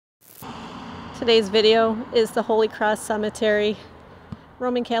Today's video is the Holy Cross Cemetery,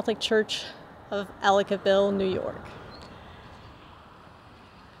 Roman Catholic Church of Ellicottville, New York.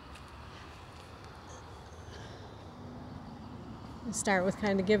 I'll start with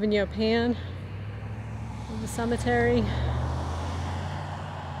kind of giving you a pan of the cemetery. You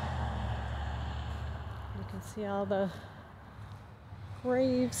can see all the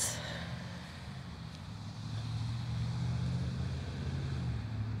graves.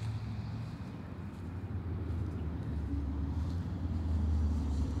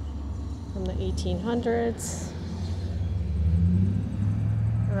 From the 1800s,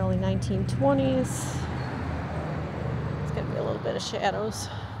 early 1920s. It's going to be a little bit of shadows.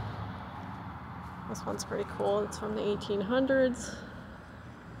 This one's pretty cool. It's from the 1800s.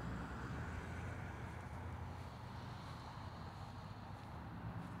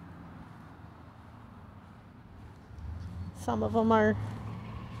 Some of them are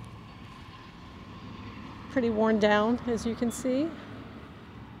pretty worn down, as you can see.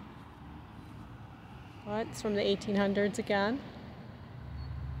 But it's from the 1800s again.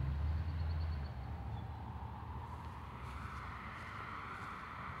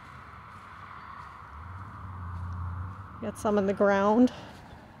 Got some in the ground.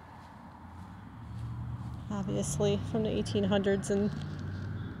 Obviously from the 1800s and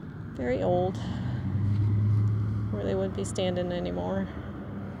very old, where they wouldn't be standing anymore.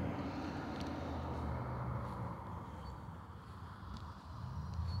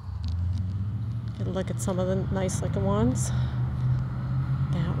 Get a look at some of the nice looking ones.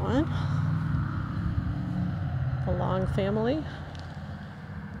 That one. The Long family.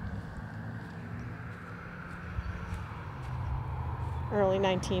 Early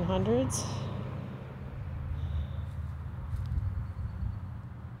 1900s.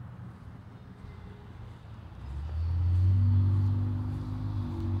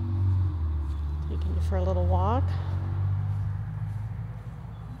 Taking you for a little walk.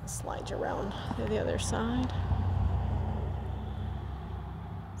 Slide you around to the other side.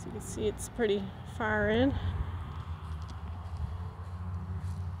 So you can see it's pretty far in.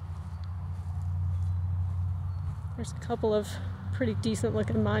 There's a couple of pretty decent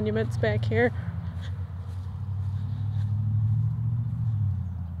looking monuments back here.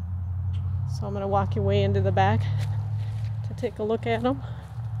 So I'm going to walk you way into the back to take a look at them.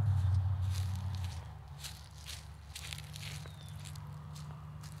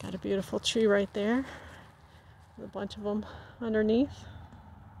 Got a beautiful tree right there with a bunch of them underneath.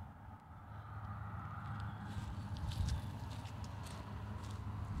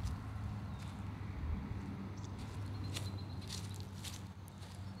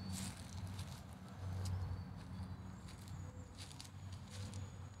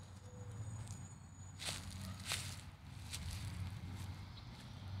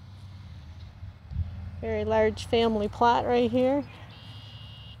 Very large family plot right here.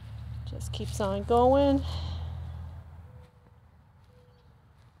 Just keeps on going.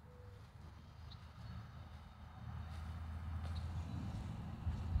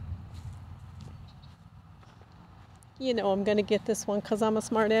 You know I'm gonna get this one because I'm a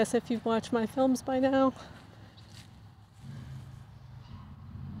smart ass if you've watched my films by now.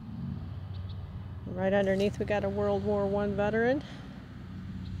 Right underneath we got a World War I veteran.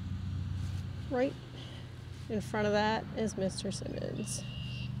 Right in front of that is Mr. Simmons.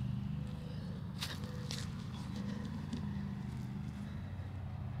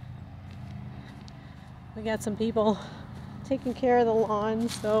 We got some people taking care of the lawn,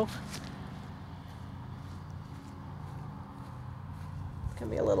 so it's gonna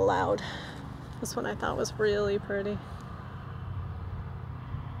be a little loud. This one I thought was really pretty.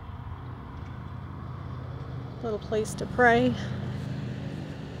 Little place to pray.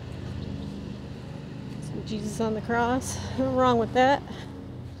 Some Jesus on the cross. Nothing wrong with that.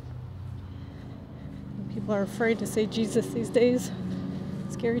 People are afraid to say Jesus these days.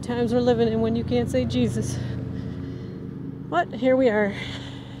 Scary times we're living in when you can't say Jesus. But here we are.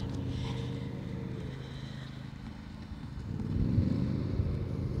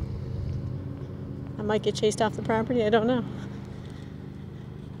 I might get chased off the property, I don't know.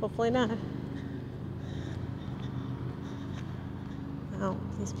 Hopefully not. Oh,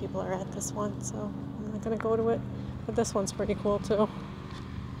 these people are at this one, so I'm not gonna go to it. But this one's pretty cool too.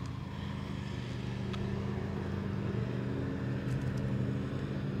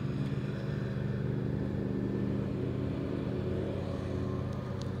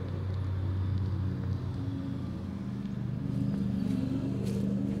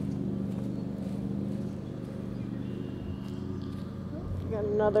 Got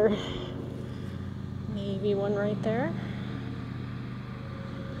another navy one right there.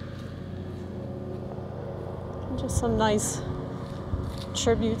 Just some nice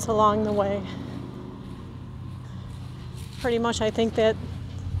tributes along the way. Pretty much, I think that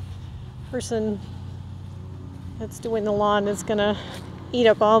person that's doing the lawn is gonna eat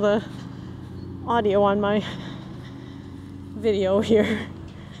up all the audio on my video here.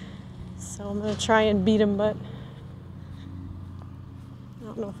 So I'm gonna try and beat him, but I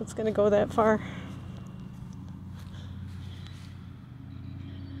don't know if it's gonna go that far.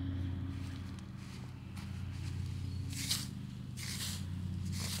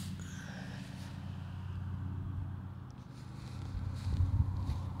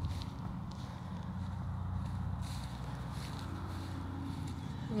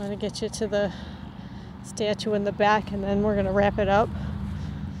 I'm going to get you to the statue in the back, and then we're going to wrap it up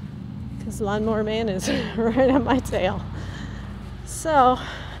because Lawnmower Man is right on my tail. So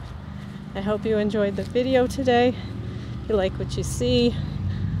I hope you enjoyed the video today. If you like what you see,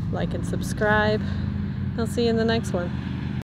 like and subscribe. I'll see you in the next one.